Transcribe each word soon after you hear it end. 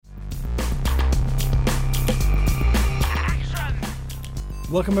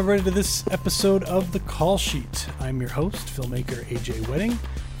Welcome everybody to this episode of The Call Sheet. I'm your host, filmmaker AJ Wedding,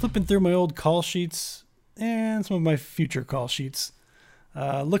 flipping through my old call sheets and some of my future call sheets,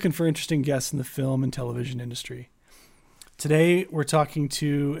 looking for interesting guests in the film and television industry. Today, we're talking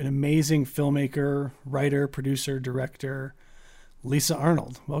to an amazing filmmaker, writer, producer, director, Lisa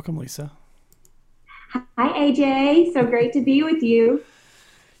Arnold. Welcome, Lisa. Hi, AJ. So great to be with you.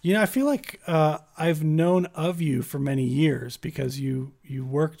 You know, I feel like I've known of you for many years because you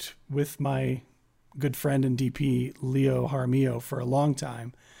worked with my good friend and DP, Leo Jaramillo, for a long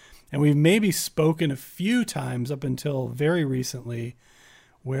time. And we've maybe spoken a few times up until very recently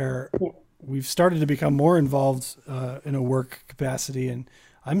where we've started to become more involved in a work capacity. And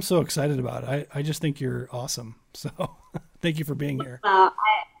I'm so excited about it. I just think you're awesome. So thank you for being here.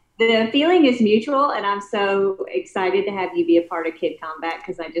 The feeling is mutual, and I'm so excited to have you be a part of Kid Combat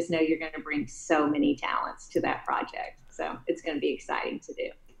because I just know you're going to bring so many talents to that project. So it's going to be exciting to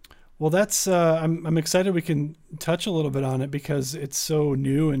do. Well, that's I'm excited we can touch a little bit on it because it's so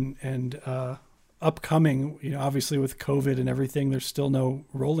new and upcoming. You know, obviously with COVID and everything, there's still no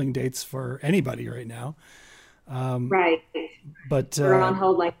rolling dates for anybody right now. Right. But we're on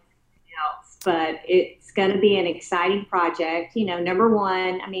hold like everything else, but it's going to be an exciting project. You know, number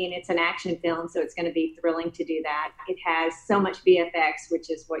one, I mean, it's an action film, so it's going to be thrilling to do that. It has so much VFX, which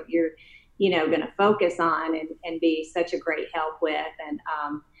is what you're, going to focus on and be such a great help with. And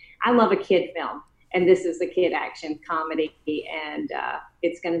I love a kid film, and this is a kid action comedy, and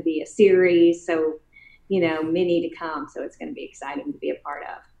it's going to be a series. So, many to come. So it's going to be exciting to be a part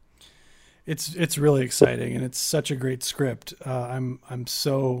of. It's really exciting, and it's such a great script. I'm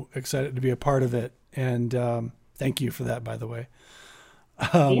so excited to be a part of it, and thank you for that, by the way.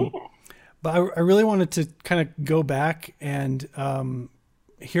 But I really wanted to kind of go back and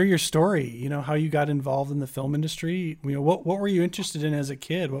hear your story. You know, how you got involved in the film industry. You know, what were you interested in as a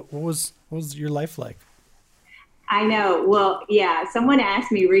kid? What was your life like? I know. Well, yeah. Someone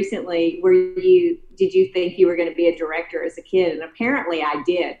asked me recently, did you think you were going to be a director as a kid? And apparently I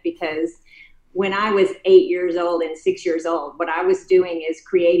did, because when I was 8 years old and 6 years old, what I was doing is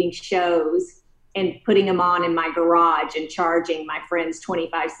creating shows and putting them on in my garage and charging my friends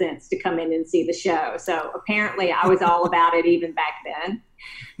 25 cents to come in and see the show. So apparently I was all about it even back then.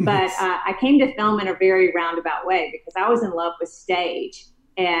 But I came to film in a very roundabout way because I was in love with stage.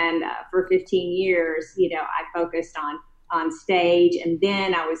 And for 15 years, I focused on stage. And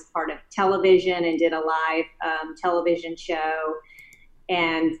then I was part of television and did a live television show.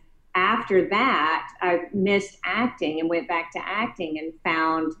 And after that, I missed acting and went back to acting and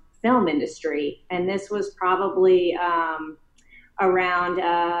found film industry. And this was probably around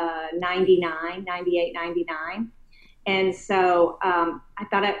 98, 99. And so I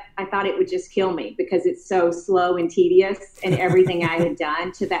thought it would just kill me because it's so slow and tedious, and everything I had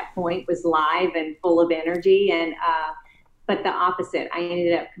done to that point was live and full of energy. And but the opposite, I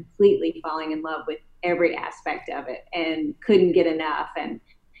ended up completely falling in love with every aspect of it and couldn't get enough. And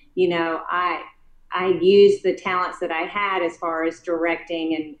I used the talents that I had as far as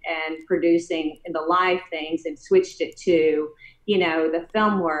directing and producing in the live things and switched it to, the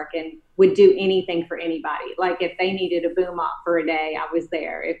film work, and would do anything for anybody. Like if they needed a boom op for a day, I was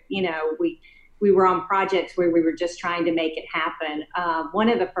there. If, we were on projects where we were just trying to make it happen. One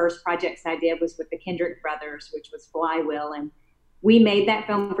of the first projects I did was with the Kendrick brothers, which was Flywheel. And we made that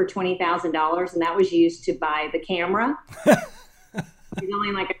film for $20,000, and that was used to buy the camera. It was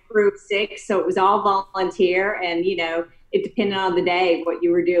only like a crew of 6, so it was all volunteer, and it depended on the day what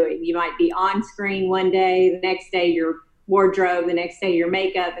you were doing. You might be on screen one day, the next day your wardrobe, the next day your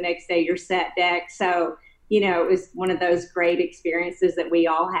makeup, the next day your set deck. So it was one of those great experiences that we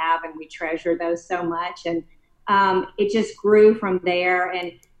all have, and we treasure those so much. And it just grew from there.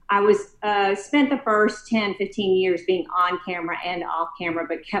 And I was spent the first 10, 15 years being on camera and off camera,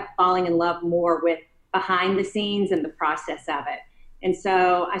 but kept falling in love more with behind the scenes and the process of it. And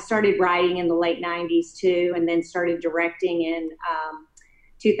so I started writing in the late 90s too, and then started directing in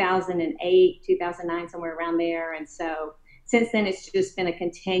 2008, 2009, somewhere around there. And so since then, it's just been a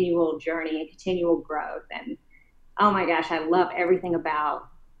continual journey and continual growth. And oh my gosh, I love everything about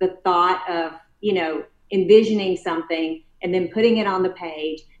the thought of, envisioning something and then putting it on the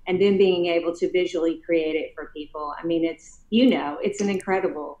page and then being able to visually create it for people. I mean, it's an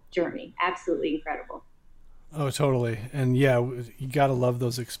incredible journey, absolutely incredible. Oh, totally. And yeah, you got to love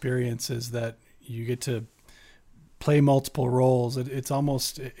those experiences that you get to play multiple roles.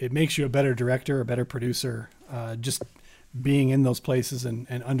 It makes you a better director, a better producer, just being in those places and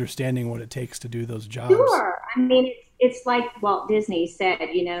understanding what it takes to do those jobs. Sure. I mean, it's like Walt Disney said,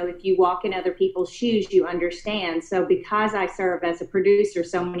 if you walk in other people's shoes, you understand. So because I serve as a producer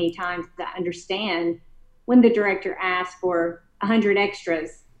so many times, I understand when the director asks for 100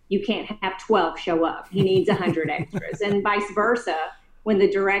 extras, you can't have 12 show up. He needs 100 extras, and vice versa. When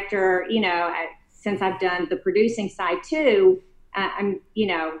the director, since I've done the producing side too, I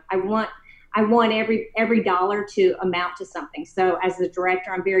want every dollar to amount to something. So as a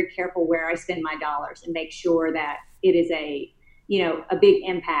director, I'm very careful where I spend my dollars and make sure that it is a big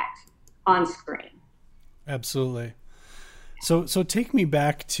impact on screen. Absolutely. So take me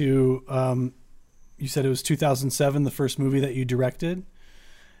back to, you said it was 2007, the first movie that you directed,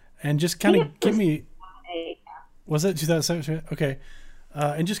 and just kind of give me, was it 2007? Okay.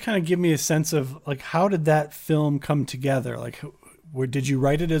 And just kind of give me a sense of like, how did that film come together? Like, did you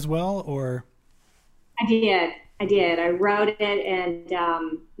write it as well, or? I did. I wrote it, and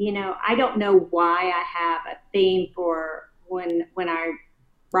I don't know why I have a theme for when I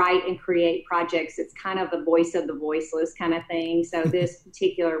write and create projects. It's kind of the voice of the voiceless kind of thing. So this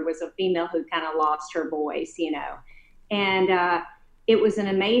particular was a female who kind of lost her voice, and it was an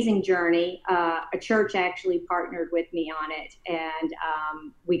amazing journey. A church actually partnered with me on it, and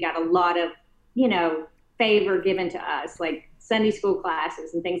we got a lot of favor given to us, like Sunday school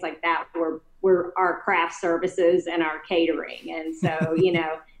classes and things like that were our craft services and our catering. And so,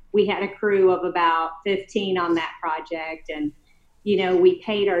 we had a crew of about 15 on that project, and, we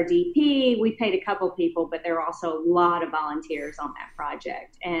paid our DP, we paid a couple people, but there were also a lot of volunteers on that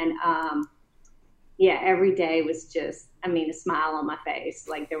project. And, every day was just, a smile on my face.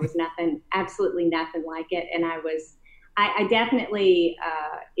 Like there was absolutely nothing like it. And I definitely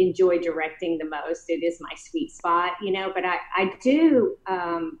enjoy directing the most. It is my sweet spot, but I do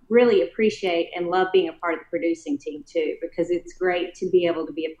really appreciate and love being a part of the producing team too, because it's great to be able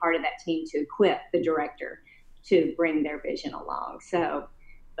to be a part of that team to equip the director to bring their vision along. So,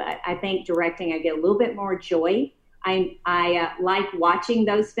 but I think directing, I get a little bit more joy. I like watching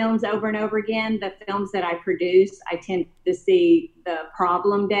those films over and over again. The films that I produce, I tend to see the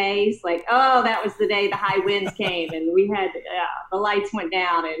problem days, like, oh, that was the day the high winds came and we had the lights went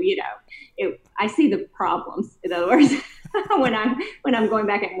down, and I see the problems, in other words, when I'm going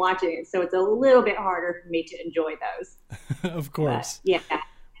back and watching it. So it's a little bit harder for me to enjoy those. Of course,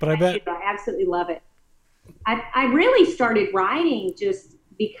 but I bet I absolutely love it. I really started writing just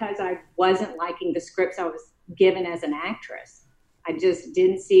because I wasn't liking the scripts I was given as an actress. I just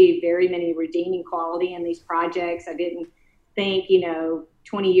didn't see very many redeeming quality in these projects. I didn't think,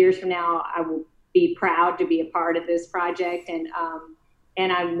 20 years from now, I will be proud to be a part of this project. And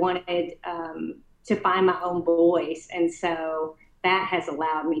I wanted to find my own voice. And so that has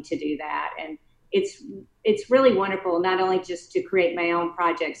allowed me to do that. And it's really wonderful, not only just to create my own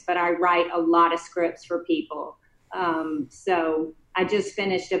projects, but I write a lot of scripts for people. So I just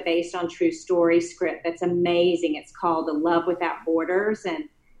finished a based on true story script that's amazing. It's called A Love Without Borders, and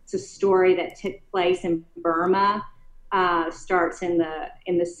it's a story that took place in Burma, starts in the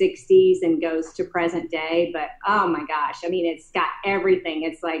 60s and goes to present day. But oh my gosh, it's got everything.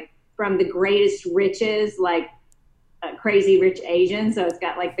 It's like from the greatest riches, like Crazy Rich Asians. So it's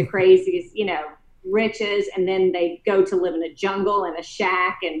got like the craziest, riches, and then they go to live in a jungle in a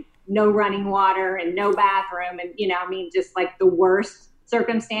shack and no running water and no bathroom, and just like the worst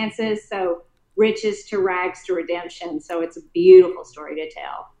circumstances. So riches to rags to redemption. So it's a beautiful story to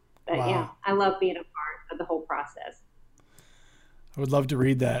tell. But wow. I love being a part of the whole process. I would love to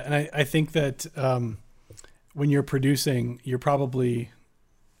read that. And I think that when you're producing, you're probably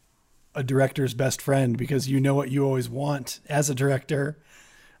a director's best friend, because you know what you always want as a director.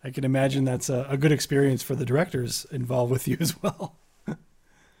 I can imagine that's a good experience for the directors involved with you as well.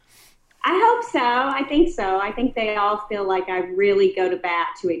 I hope so. I think so. I think they all feel like I really go to bat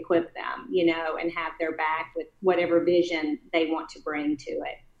to equip them, and have their back with whatever vision they want to bring to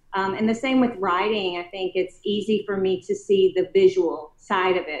it. And the same with writing. I think it's easy for me to see the visual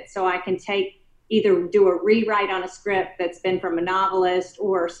side of it. So I can either do a rewrite on a script that's been from a novelist,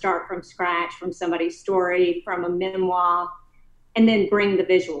 or start from scratch from somebody's story, from a memoir, and then bring the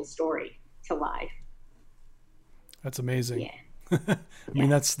visual story to life. That's amazing. Yeah. I mean,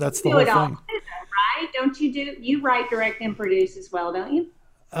 that's the whole thing. Right? Don't you write, direct, and produce as well, don't you?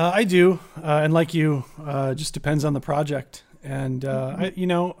 I do. And like you, just depends on the project. And, I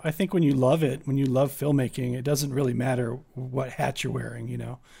think when you love it, when you love filmmaking, it doesn't really matter what hat you're wearing,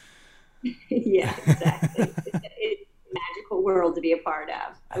 Yeah, exactly. It's a magical world to be a part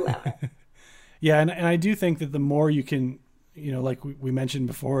of. I love it. Yeah. And I do think that the more you can, like we mentioned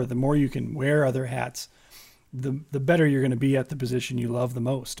before, the more you can wear other hats, the better you're going to be at the position you love the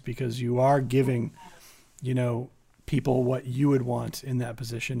most, because you are giving, people what you would want in that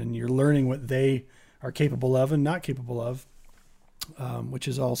position, and you're learning what they are capable of and not capable of, which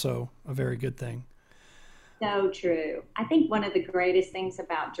is also a very good thing. So true. I think one of the greatest things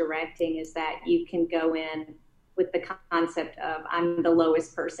about directing is that you can go in with the concept of I'm the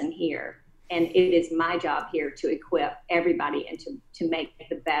lowest person here, and it is my job here to equip everybody and to make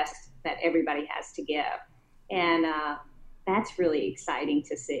the best that everybody has to give. And that's really exciting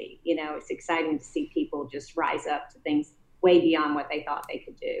to see. You know, it's exciting to see people just rise up to things way beyond what they thought they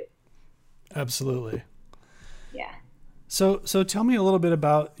could do. Absolutely. Yeah. So tell me a little bit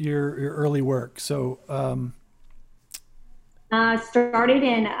about your early work. So, started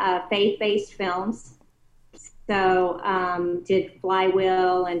in faith-based films. So did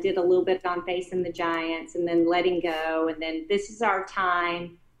Flywheel and did a little bit on Facing the Giants, and then Letting Go, and then This Is Our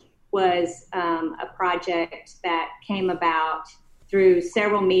Time was a project that came about through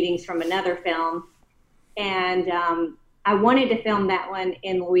several meetings from another film, and I wanted to film that one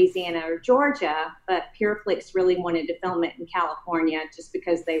in Louisiana or Georgia, but PureFlix really wanted to film it in California just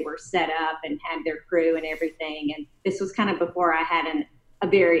because they were set up and had their crew and everything. And this was kind of before I had a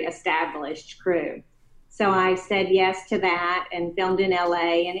very established crew. So I said yes to that and filmed in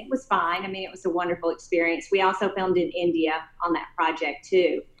LA, and it was fine. I mean, it was a wonderful experience. We also filmed in India on that project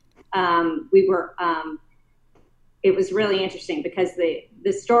too. It was really interesting because the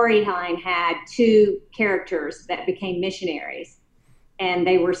storyline had two characters that became missionaries, and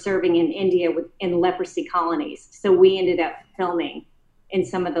they were serving in India in leprosy colonies. So we ended up filming in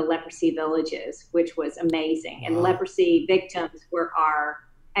some of the leprosy villages, which was amazing. And leprosy victims were our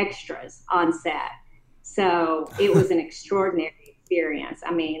extras on set. So it was an extraordinary experience.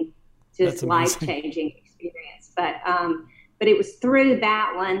 I mean, just life-changing experience. But it was through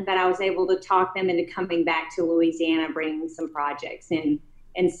that one that I was able to talk them into coming back to Louisiana, bringing some projects in.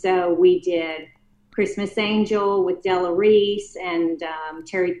 And so we did Christmas Angel with Della Reese and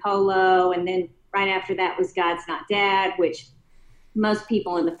Terry Polo. And then right after that was God's Not Dead, which most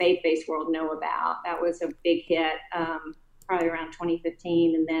people in the faith-based world know about. That was a big hit, probably around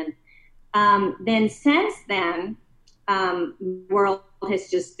 2015. And then since then, world has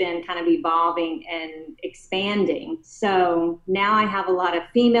just been kind of evolving and expanding. So now I have a lot of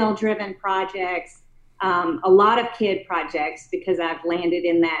female-driven projects, a lot of kid projects, because I've landed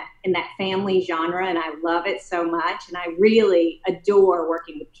in that family genre, and I love it so much. And I really adore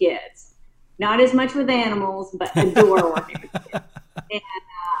working with kids. Not as much with animals, but adore working with kids.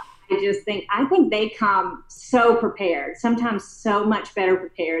 And I think they come so prepared, sometimes so much better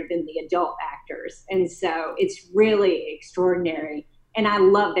prepared than the adult actors. And so it's really extraordinary. And I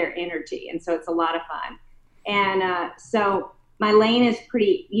love their energy. And so it's a lot of fun. And so my lane is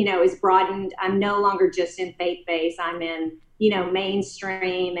pretty, is broadened. I'm no longer just in faith-based. I'm in,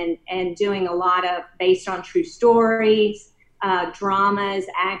 mainstream and doing a lot of based on true stories, dramas,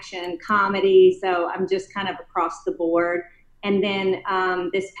 action, comedy. So I'm just kind of across the board. And then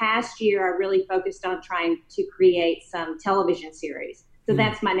this past year, I really focused on trying to create some television series. So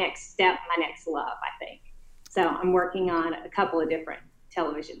that's my next step, my next love, I think. So I'm working on a couple of different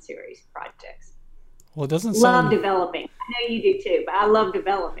television series projects. Well, it doesn't sound... Love developing. I know you do too, but I love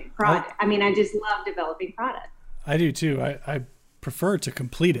developing product. I just love developing product. I do too. I prefer to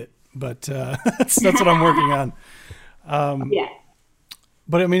complete it, but that's what I'm working on. Yeah.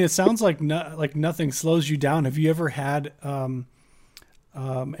 But I mean, it sounds like nothing slows you down. Have you ever had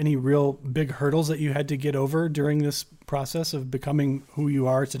any real big hurdles that you had to get over during this process of becoming who you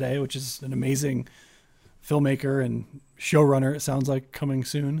are today, which is an amazing filmmaker and showrunner? It sounds like coming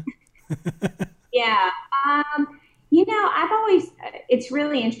soon. Yeah. It's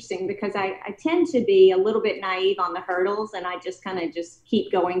really interesting because I tend to be a little bit naive on the hurdles, and I just kind of keep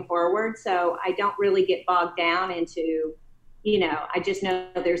going forward. So I don't really get bogged down into, I just know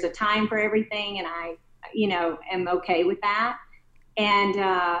there's a time for everything, and I, am okay with that. And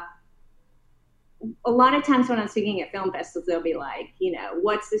a lot of times when I'm speaking at film festivals, they'll be like,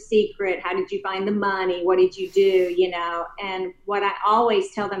 what's the secret? How did you find the money? What did you do? And what I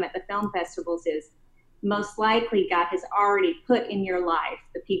always tell them at the film festivals is most likely God has already put in your life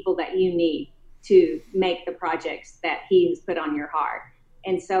the people that you need to make the projects that he has put on your heart.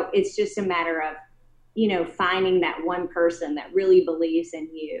 And so it's just a matter of, finding that one person that really believes in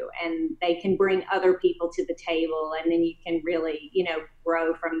you, and they can bring other people to the table, and then you can really,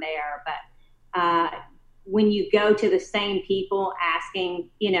 grow from there. But when you go to the same people asking,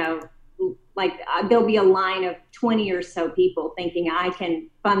 there'll be a line of 20 or so people thinking I can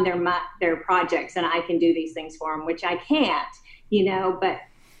fund their projects and I can do these things for them, which I can't, but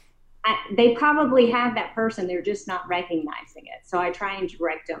they probably have that person. They're just not recognizing it. So I try and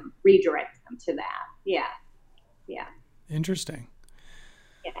redirect them to that. Yeah. yeah. Interesting.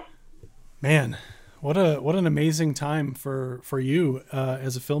 Yeah. Man, what an amazing time for you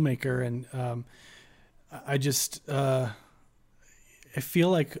as a filmmaker. And I just I feel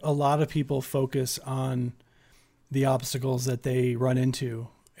like a lot of people focus on the obstacles that they run into,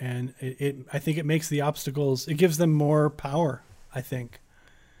 and I think it makes the obstacles, it gives them more power. I think,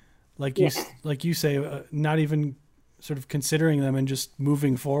 like you say, not even sort of considering them and just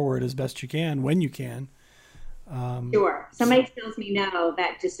moving forward as best you can when you can. Sure. Somebody tells me no,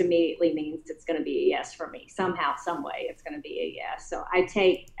 that just immediately means it's going to be a yes for me. Somehow, some way, it's going to be a yes. So I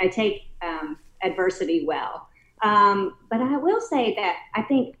take adversity well. But I will say that I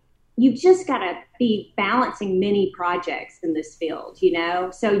think you've just got to be balancing many projects in this field, you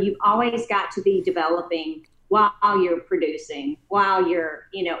know? So you've always got to be developing while you're producing, while you're,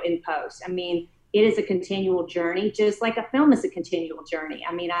 you know, in post. I mean, it is a continual journey, just like a film is a continual journey.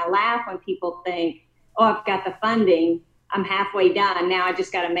 I mean, I laugh when people think, oh, I've got the funding, I'm halfway done, now I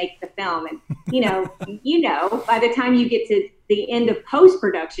just got to make the film. And, you know, by the time you get to the end of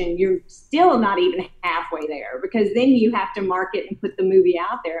post-production, you're still not even halfway there, because then you have to market and put the movie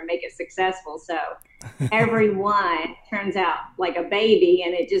out there and make it successful. So everyone turns out like a baby,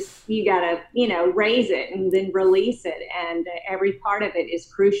 and it just, you got to, you know, raise it and then release it. And every part of it is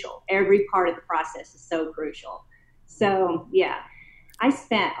crucial. Every part of the process is so crucial. So, yeah. I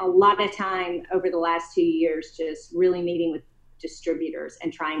spent a lot of time over the last 2 years just really meeting with distributors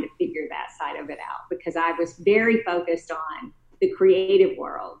and trying to figure that side of it out, because I was very focused on the creative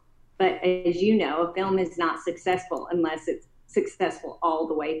world. But as you know, a film is not successful unless it's successful all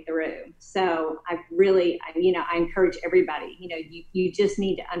the way through. So I encourage everybody, you know, you just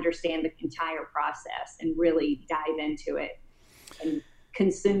need to understand the entire process and really dive into it and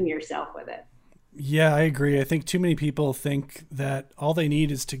consume yourself with it. Yeah, I agree. I think too many people think that all they need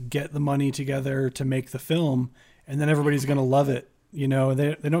is to get the money together to make the film, and then everybody's going to love it. You know,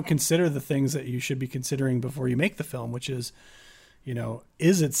 they don't consider the things that you should be considering before you make the film, which is, you know,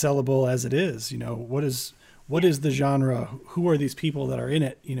 is it sellable as it is? You know, what is the genre? Who are these people that are in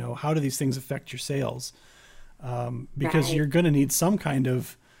it? You know, how do these things affect your sales? Because you're going to need some kind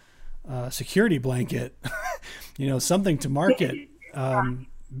of security blanket, you know, something to market.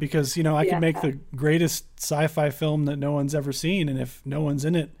 Because, you know, I can make the greatest sci-fi film that no one's ever seen, and if no one's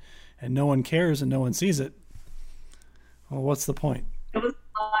in it and no one cares and no one sees it, well, what's the point? It was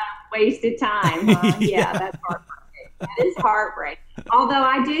a lot of wasted time. Huh? Yeah, that's heartbreaking. That is heartbreaking. Although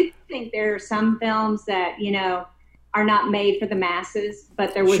I do think there are some films that, you know, are not made for the masses,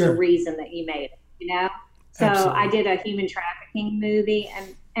 but there was a reason that you made it, you know? So I did a human trafficking movie,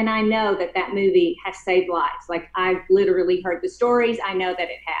 and I know that movie has saved lives. Like, I've literally heard the stories. I know that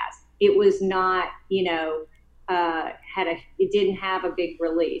it has. It was not, you know, it didn't have a big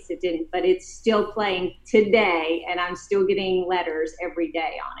release. It didn't, but it's still playing today, and I'm still getting letters every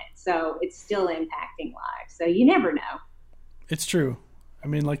day on it. So it's still impacting lives. So you never know. It's true. I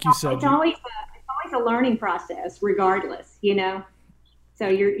mean, like you said, it's always a learning process, regardless, you know. So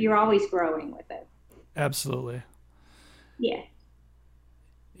you're always growing with it. Absolutely. Yeah.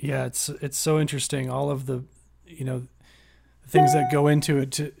 Yeah, it's so interesting. All of the, you know, things that go into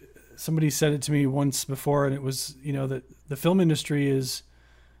it. Somebody said it to me once before, and it was, you know, that the film industry is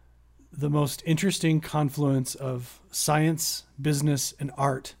the most interesting confluence of science, business, and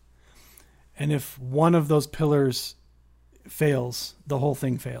art. And if one of those pillars fails, the whole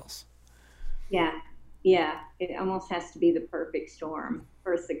thing fails. Yeah. Yeah. It almost has to be the perfect storm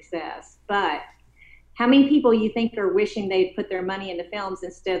for success. But how many people you think are wishing they'd put their money into films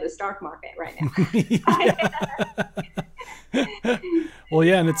instead of the stock market right now? Well,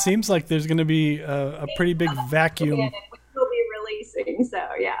 yeah, and it seems like there's going to be a pretty big vacuum. We will be releasing,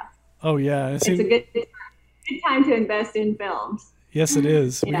 so yeah. Oh yeah, it's a good time to invest in films. Yes, it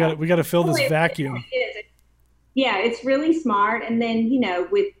is. Yeah. We got to fill this vacuum. It is. Yeah, it's really smart, and then, you know,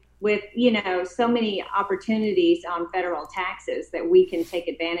 with, you know, so many opportunities on federal taxes that we can take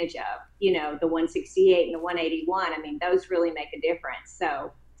advantage of, you know, the 168 and the 181. I mean, those really make a difference.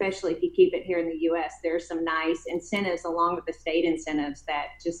 So especially if you keep it here in the U.S., there's some nice incentives along with the state incentives that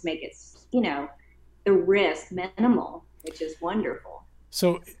just make it, you know, the risk minimal, which is wonderful.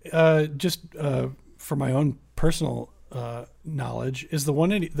 So just for my own personal knowledge, is the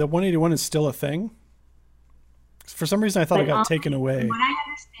 181 is still a thing? For some reason, I thought it got taken away.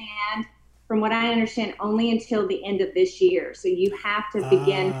 From what I understand, only until the end of this year. So you have to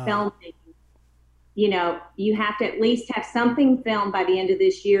begin filming. You know, you have to at least have something filmed by the end of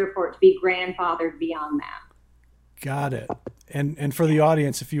this year for it to be grandfathered beyond that. Got it. And for the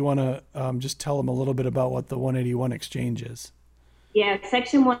audience, if you want to just tell them a little bit about what the 181 exchange is. Yeah,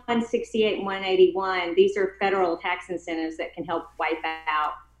 Section 168 and 181, these are federal tax incentives that can help wipe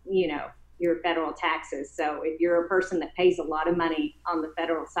out, your federal taxes. So if you're a person that pays a lot of money on the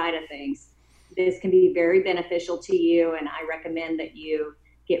federal side of things, this can be very beneficial to you. And I recommend that you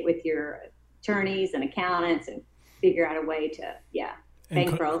get with your attorneys and accountants and figure out a way to,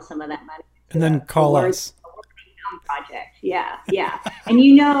 bankroll some of that money. And then call us. Project. Yeah. And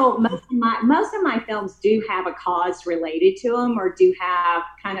most of my films do have a cause related to them, or do have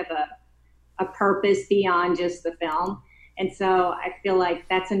kind of a purpose beyond just the film. And so I feel like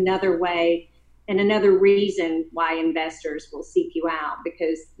that's another way and another reason why investors will seek you out,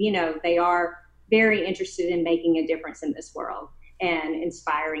 because, they are very interested in making a difference in this world and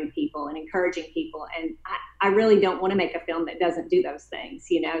inspiring people and encouraging people. And I really don't want to make a film that doesn't do those things,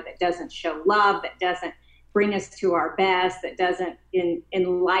 that doesn't show love, that doesn't bring us to our best, that doesn't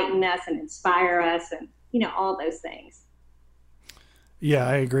enlighten us and inspire us, and, all those things. Yeah,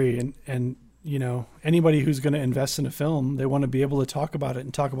 I agree. And anybody who's going to invest in a film, they want to be able to talk about it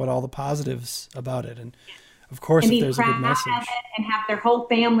and talk about all the positives about it. And of course, if there's a good message, and have their whole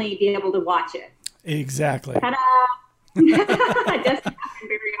family be able to watch it. Exactly. Ta-da! It doesn't happen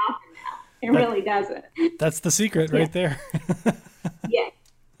very often now. It really doesn't. That's the secret right there. Yeah.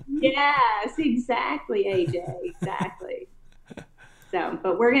 Yes, exactly, AJ. Exactly. So,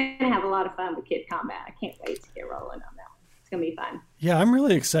 but we're going to have a lot of fun with Kid Combat. I can't wait to get rolling on that one. It's going to be fun. Yeah, I'm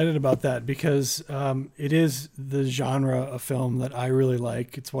really excited about that, because it is the genre of film that I really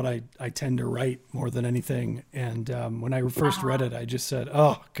like. It's what I tend to write more than anything. And when I first read it, I just said,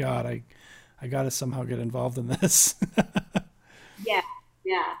 oh, God, I got to somehow get involved in this. Yeah.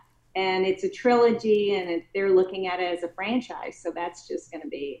 And it's a trilogy, and they're looking at it as a franchise. So that's just going to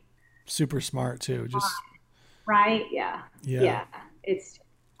be super smart too. Just right. Yeah.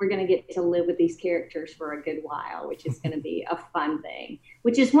 We're going to get to live with these characters for a good while, which is going to be a fun thing,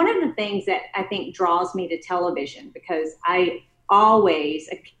 which is one of the things that I think draws me to television, because a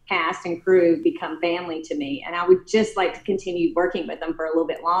cast and crew become family to me, and I would just like to continue working with them for a little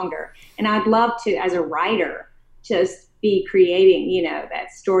bit longer. And I'd love to, as a writer, just be creating, that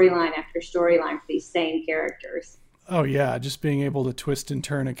storyline after storyline for these same characters. Oh yeah. Just being able to twist and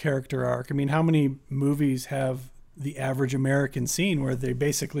turn a character arc. I mean, how many movies have the average American seen where they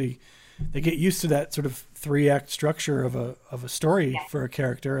get used to that sort of 3-act structure of a story for a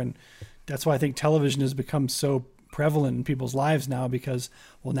character? And that's why I think television has become so prevalent in people's lives now, because,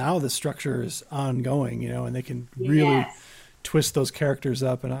 well, now the structure is ongoing, and they can really twist those characters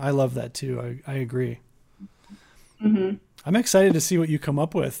up. And I love that too. I agree. Mm-hmm. I'm excited to see what you come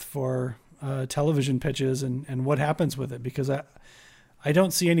up with for television pitches and what happens with it, because I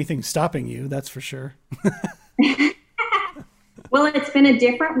don't see anything stopping you. That's for sure. Well, it's been a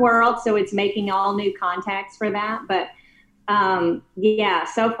different world, so it's making all new contacts for that. But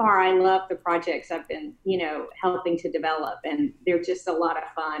so far I love the projects I've been, helping to develop, and they're just a lot of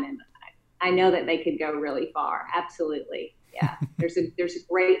fun. And I know that they could go really far. Absolutely. Yeah. There's a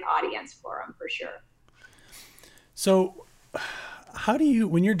great audience for them for sure. So how do you,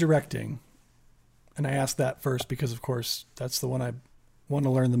 when you're directing, and I ask that first because, of course, that's the one I want to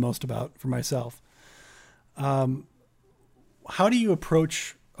learn the most about for myself. How do you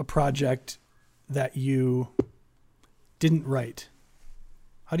approach a project that you didn't write?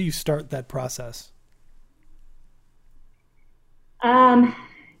 How do you start that process?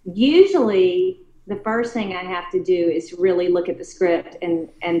 Usually the first thing I have to do is really look at the script and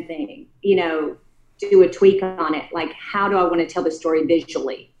think, do a tweak on it. Like, how do I want to tell the story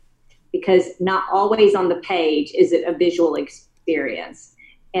visually? Because not always on the page is it a visual experience.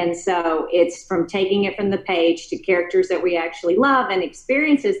 And so it's from taking it from the page to characters that we actually love and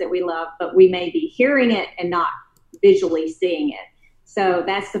experiences that we love, but we may be hearing it and not visually seeing it. So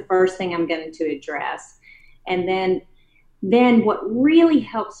that's the first thing I'm going to address. And then what really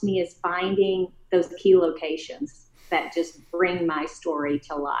helps me is finding those key locations that just bring my story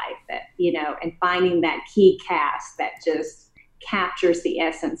to life, that, and finding that key cast that just captures the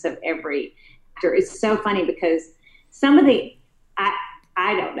essence of every actor. It's so funny because some of the,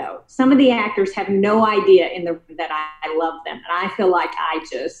 I don't know, some of the actors have no idea that I love them. And I feel like I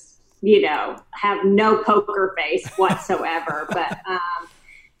just, have no poker face whatsoever. But I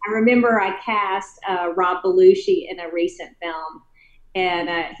remember I cast Rob Belushi in a recent film, and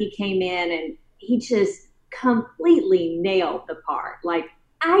he came in and he just completely nailed the part. Like,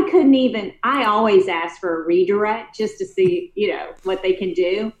 I always ask for a redirect just to see, what they can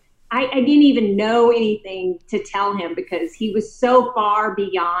do. I didn't even know anything to tell him because he was so far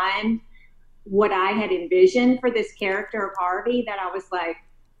beyond what I had envisioned for this character of Harvey that I was like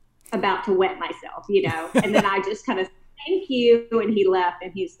about to wet myself, and then I just kind of sat thank you. And he left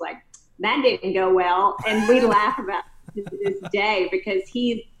and he's like, that didn't go well. And we laugh about it to this day because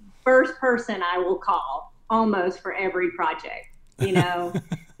he's the first person I will call almost for every project. You know,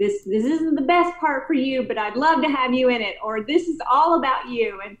 this isn't the best part for you, but I'd love to have you in it. Or this is all about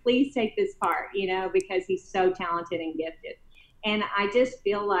you and please take this part, you know, because he's so talented and gifted. And I just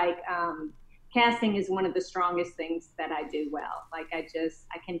feel like casting is one of the strongest things that I do well. Like I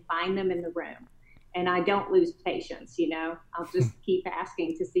can find them in the room and I don't lose patience, you know. I'll just keep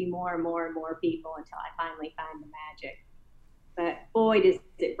asking to see more and more and more people until I finally find the magic. But boy, does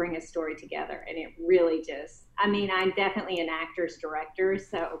it bring a story together. And it really just, I mean, I'm definitely an actor's director.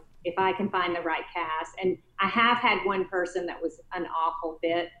 So if I can find the right cast, and I have had one person that was an awful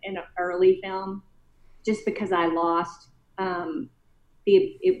fit in an early film just because I lost,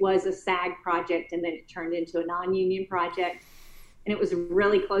 it was a SAG project and then it turned into a non-union project. And it was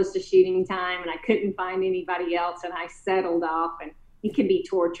really close to shooting time and I couldn't find anybody else and I settled off, and it can be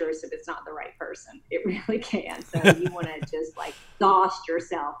torturous if it's not the right person. It really can. So you want to just like exhaust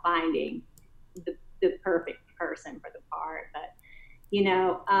yourself finding the perfect person for the part. But, you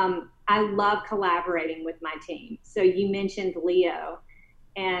know, I love collaborating with my team. So you mentioned Leo,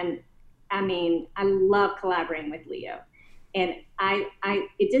 and I mean, I love collaborating with Leo. And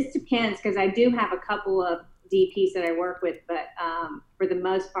it just depends because I do have a couple of DPs that I work with, but for the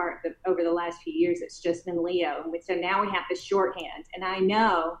most part, over the last few years, it's just been Leo. So now we have the shorthand, and I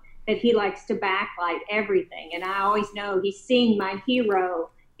know that he likes to backlight everything, and I always know he's seeing my hero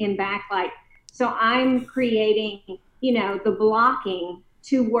in backlight. So I'm creating, you know, the blocking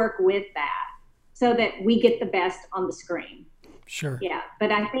to work with that so that we get the best on the screen. Sure. Yeah,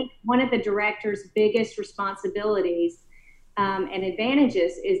 but I think one of the director's biggest responsibilities and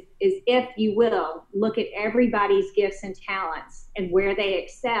advantages is if you will look at everybody's gifts and talents and where they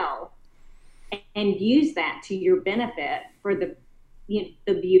excel and use that to your benefit for the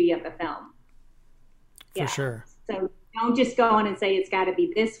beauty of the film. For sure. So don't just go on and say it's got to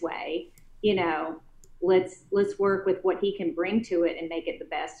be this way. You know, let's work with what he can bring to it and make it the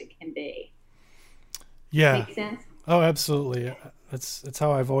best it can be. Yeah. Make sense? Oh, absolutely. It's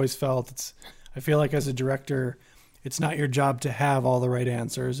how I've always felt. I feel like as a director, it's not your job to have all the right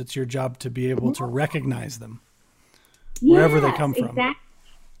answers. It's your job to be able to recognize them wherever they come from. Exactly.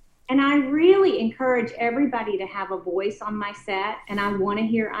 And I really encourage everybody to have a voice on my set, and I want to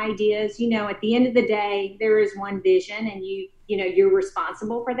hear ideas. You know, at the end of the day, there is one vision, and you're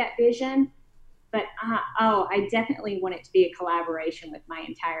responsible for that vision. But I definitely want it to be a collaboration with my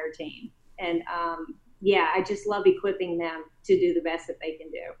entire team. And I just love equipping them to do the best that they can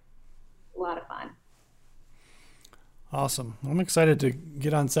do. A lot of fun. Awesome. I'm excited to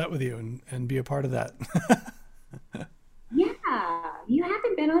get on set with you and be a part of that. Yeah, you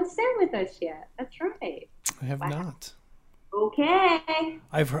haven't been on set with us yet. That's right. I have not. Okay.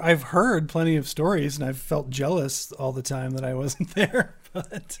 I've heard plenty of stories, and I've felt jealous all the time that I wasn't there.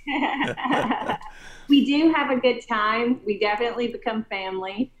 But we do have a good time. We definitely become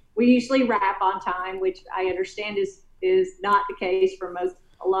family. We usually wrap on time, which I understand is not the case for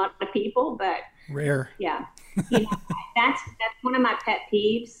a lot of people, but rare. Yeah. That's one of my pet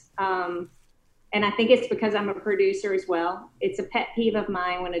peeves. And I think it's because I'm a producer as well. It's a pet peeve of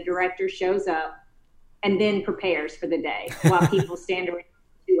mine when a director shows up and then prepares for the day while people stand around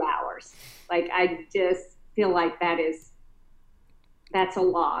for 2 hours. Like, I just feel like that's a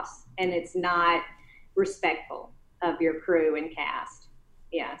loss, and it's not respectful of your crew and cast.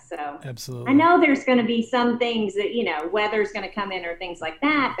 Yeah, so absolutely. I know there's going to be some things that, you know, weather's going to come in or things like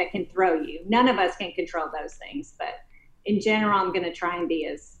that can throw you. None of us can control those things, but in general, I'm going to try and be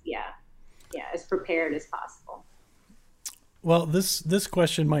as prepared as possible. Well, this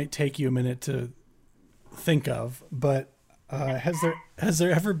question might take you a minute to think of, but has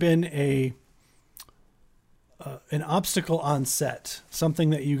there ever been an obstacle on set,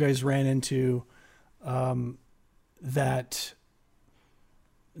 something that you guys ran into that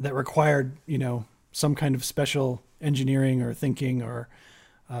required, you know, some kind of special engineering or thinking, or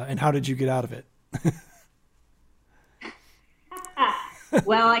and how did you get out of it?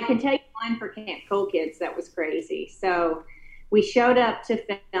 Well, I can tell you one for Camp Cool Kids that was crazy. So we showed up to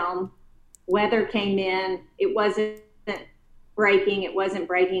film. Weather came in. It wasn't breaking.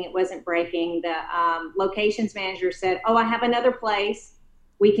 The locations manager said, "Oh, I have another place.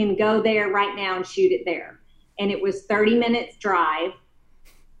 We can go there right now and shoot it there." And it was 30 minutes drive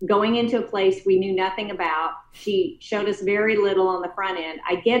going into a place we knew nothing about. She showed us very little on the front end.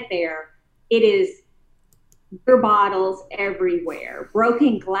 I get there. It is beer bottles everywhere,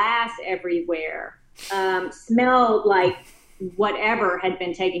 broken glass everywhere, smelled like whatever had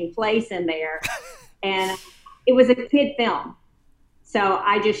been taking place in there. And it was a kid film. So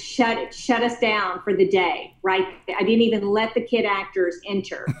I just shut us down for the day, right? I didn't even let the kid actors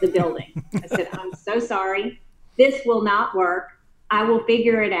enter the building. I said, I'm so sorry. This will not work. I will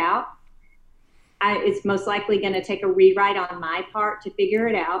figure it out. It's most likely going to take a rewrite on my part to figure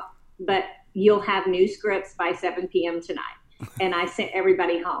it out, but you'll have new scripts by 7 p.m. tonight. And I sent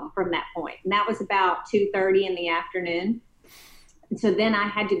everybody home from that point. And that was about 2:30 in the afternoon. And so then I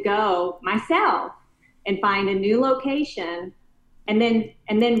had to go myself and find a new location and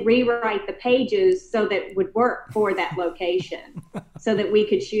then rewrite the pages so that it would work for that location so that we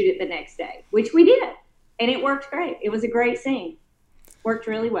could shoot it the next day, which we did. And it worked great. It was a great scene. Worked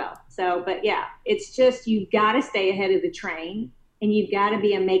really well. So, but yeah, it's just, you've got to stay ahead of the train and you've got to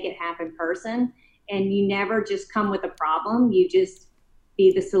be a make it happen person. And you never just come with a problem. You just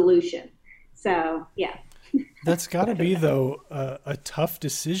be the solution. So, yeah. That's got to be, though, a tough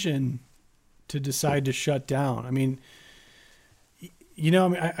decision to decide to shut down. I mean,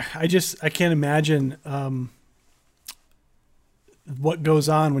 I can't imagine what goes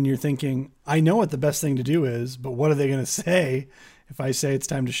on when you're thinking, I know what the best thing to do is, but what are they going to say if I say it's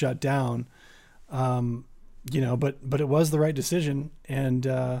time to shut down? But it was the right decision. And,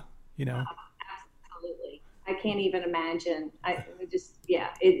 Absolutely. I can't even imagine.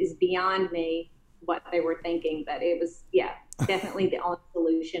 It is beyond me what they were thinking, but it was, definitely the only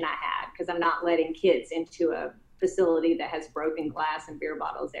solution I had, because I'm not letting kids into a facility that has broken glass and beer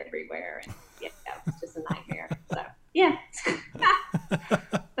bottles everywhere. And it's just a nightmare. So, yeah.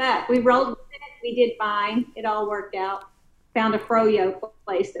 But we rolled with it. We did fine. It all worked out. Found a froyo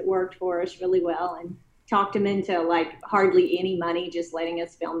place that worked for us really well and talked them into like hardly any money, just letting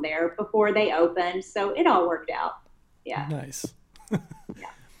us film there before they opened. So it all worked out. Yeah. Nice. Yeah.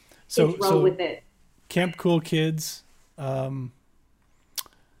 So roll with it. Camp Cool Kids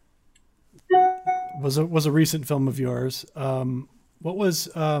was a recent film of yours. What was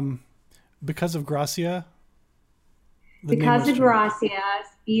Because of Gracia? Because of Gracia,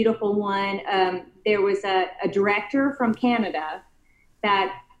 beautiful one. There was a director from Canada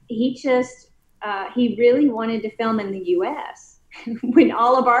that he really wanted to film in the U.S. when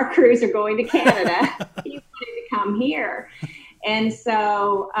all of our crews are going to Canada. He wanted to come here. And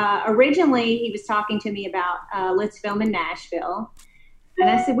so originally he was talking to me about let's film in Nashville. And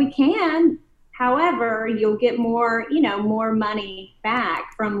I said, we can. However, you'll get more money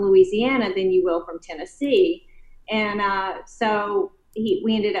back from Louisiana than you will from Tennessee. And so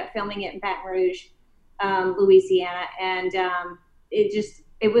we ended up filming it in Baton Rouge, Louisiana. And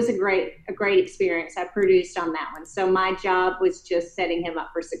it was a great experience. I produced on that one. So my job was just setting him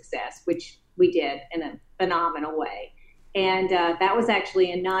up for success, which we did in a phenomenal way. And that was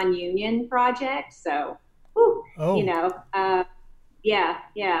actually a non-union project. So,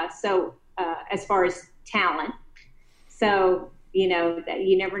 yeah. So as far as talent, so, that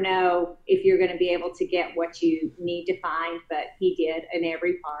you never know if you're going to be able to get what you need to find, but he did in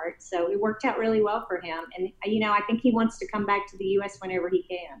every part. So it worked out really well for him. And, I think he wants to come back to the U.S. whenever he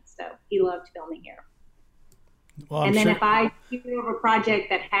can. So he loved filming here. Well, and then if I do have a project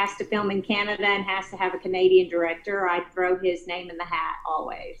that has to film in Canada and has to have a Canadian director, I throw his name in the hat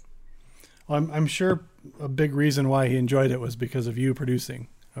always. Well, I'm sure a big reason why he enjoyed it was because of you producing,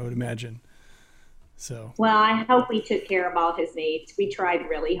 I would imagine. So. Well, I hope we took care of all his needs. We tried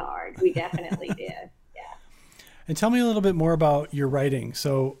really hard. We definitely did. Yeah. And tell me a little bit more about your writing.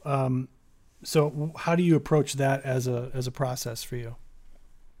 So, so how do you approach that as a process for you?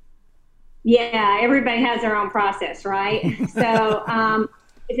 Yeah, everybody has their own process, right? So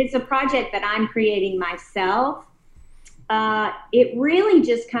if it's a project that I'm creating myself, it really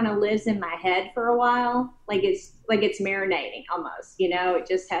just kind of lives in my head for a while. Like it's marinating almost, it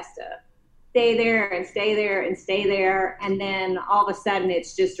just has to stay there and stay there and stay there. And then all of a sudden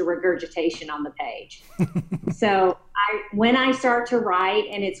it's just a regurgitation on the page. So when I start to write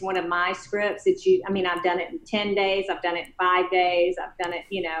and it's one of my scripts, I've done it in 10 days. I've done it in 5 days. I've done it,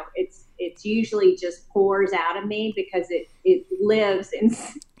 it's usually just pours out of me because it lives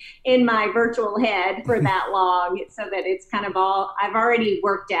in my virtual head for that long. So that it's kind of all, I've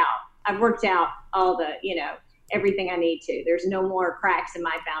worked out all the, everything I need to. There's no more cracks in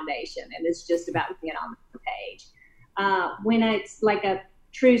my foundation, and it's just about getting it on the page. When it's like a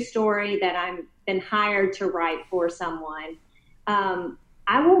true story that I'm been hired to write for someone,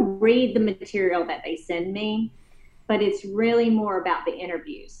 I will read the material that they send me, but it's really more about the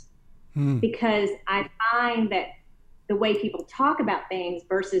interviews because I find that the way people talk about things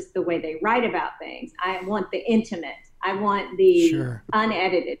versus the way they write about things, I want the intimate. I want the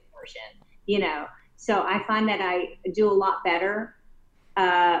unedited version, So I find that I do a lot better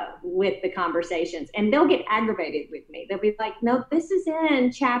with the conversations, and they'll get aggravated with me. They'll be like, no, this is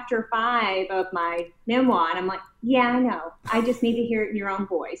in chapter 5 of my memoir. And I'm like, yeah, I know. I just need to hear it in your own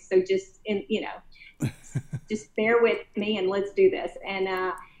voice. So just bear with me and let's do this.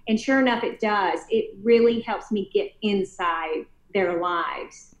 And sure enough, it does. It really helps me get inside their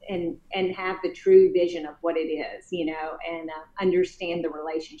lives and have the true vision of what it is, and understand the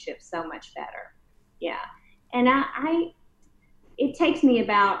relationship so much better. Yeah. And it takes me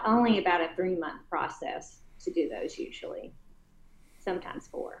only about a 3-month process to do those usually, sometimes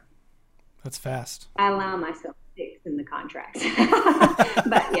 4. That's fast. I allow myself 6 in the contracts,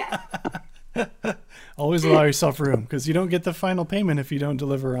 but yeah. Always allow yourself room, because you don't get the final payment if you don't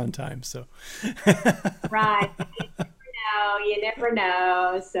deliver on time. So, right. You never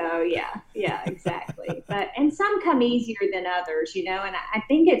know. So yeah, exactly. And some come easier than others, and I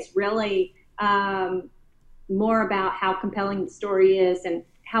think it's really, more about how compelling the story is and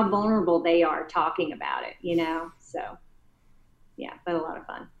how vulnerable they are talking about it, so yeah, but a lot of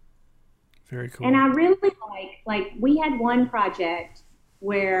fun. Very cool. And I really like we had one project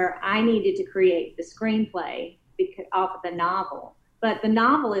where I needed to create the screenplay off of the novel, but the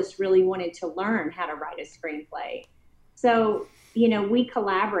novelist really wanted to learn how to write a screenplay. So, we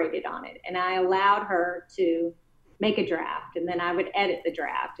collaborated on it, and I allowed her to make a draft, and then I would edit the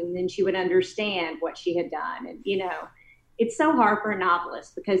draft, and then she would understand what she had done. And, it's so hard for a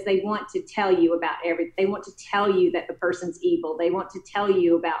novelist because they want to tell you about everything. They want to tell you that the person's evil. They want to tell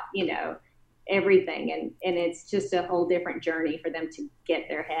you about, everything. And it's just a whole different journey for them to get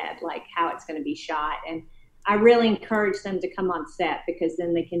their head, like how it's going to be shot. And I really encourage them to come on set, because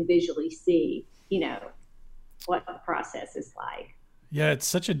then they can visually see, what the process is like. Yeah, it's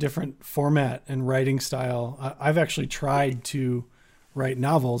such a different format and writing style. I've actually tried to write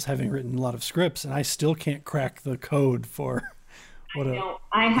novels, having written a lot of scripts, and I still can't crack the code for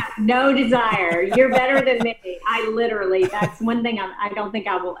I have no desire. You're better than me. That's one thing I don't think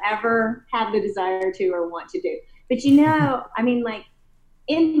I will ever have the desire to or want to do. But like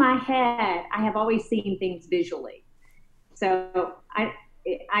in my head, I have always seen things visually. So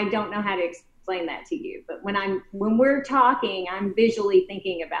I don't know how to explain that to you, but when we're talking, I'm visually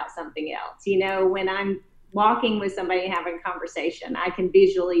thinking about something else. When I'm walking with somebody and having a conversation, I can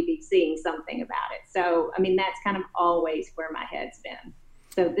visually be seeing something about it. So, that's kind of always where my head's been.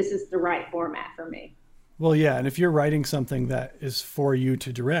 So this is the right format for me. Well, yeah. And if you're writing something that is for you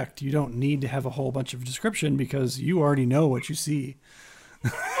to direct, you don't need to have a whole bunch of description, because you already know what you see.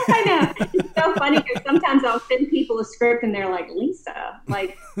 I know. It's so funny, because sometimes I'll send people a script and they're like, Lisa,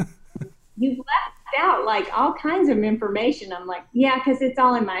 you've left out all kinds of information. I'm like, yeah, because it's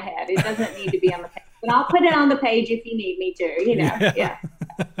all in my head. It doesn't need to be on the page, but I'll put it on the page if you need me to, Yeah.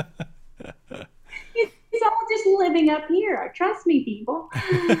 It's all just living up here. Trust me, people.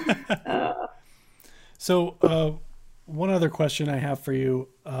 So one other question I have for you.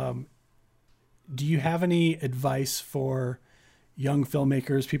 Do you have any advice for young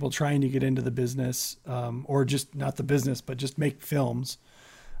filmmakers, people trying to get into the business, or just not the business, but just make films?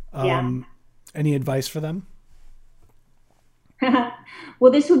 Any advice for them?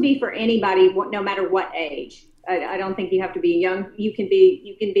 Well, this would be for anybody, no matter what age. I don't think you have to be young. You can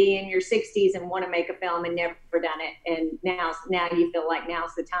be in your 60s and want to make a film and never done it, and now you feel like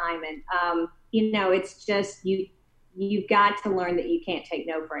now's the time. And it's just you've got to learn that you can't take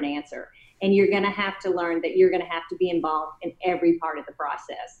no for an answer, and you're going to have to learn that you're going to have to be involved in every part of the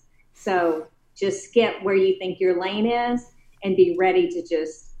process. So just skip where you think your lane is and be ready to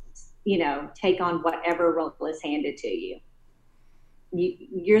just take on whatever role is handed to you.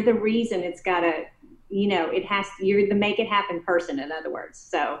 You're the reason it's got to, you're the make it happen person, in other words.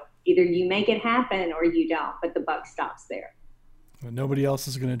 So either you make it happen or you don't, but the buck stops there. Well, nobody else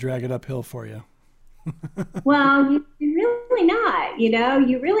is going to drag it uphill for you. Well, you're really not,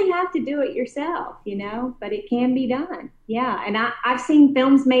 you really have to do it yourself, but it can be done. Yeah. And I've seen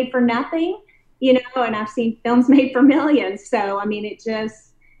films made for nothing, and I've seen films made for millions. So,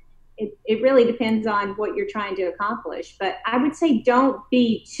 it really depends on what you're trying to accomplish. But I would say don't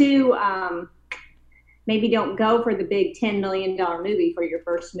be too, maybe don't go for the big $10 million movie for your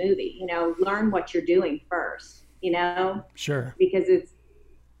first movie. Learn what you're doing first, Sure. Because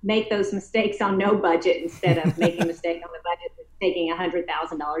make those mistakes on no budget instead of making a mistake on the budget that's taking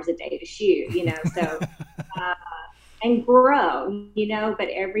 $100,000 a day to shoot, so, and grow, but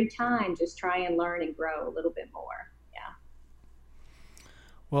every time just try and learn and grow a little bit more.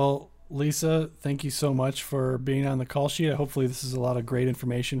 Well, Lisa, thank you so much for being on the call sheet. Hopefully this is a lot of great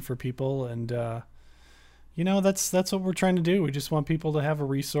information for people. And, that's what we're trying to do. We just want people to have a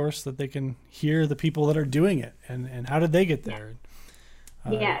resource that they can hear the people that are doing it and how did they get there?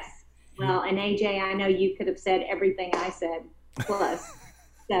 Yes. Well, and AJ, I know you could have said everything I said plus.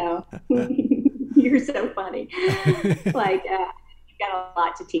 So you're so funny. Like, you've got a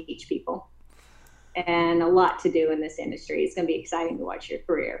lot to teach people and a lot to do in this industry. It's going to be exciting to watch your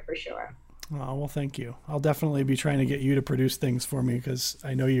career for sure. Oh, well, thank you. I'll definitely be trying to get you to produce things for me because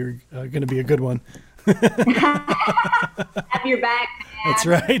I know you're going to be a good one. Have your back, man. That's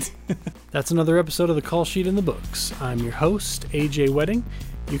right. That's another episode of The Call Sheet in the Books. I'm your host, AJ Wedding.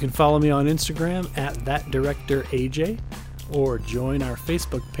 You can follow me on Instagram at ThatDirectorAJ or join our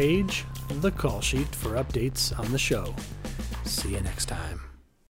Facebook page, The Call Sheet, for updates on the show. See you next time.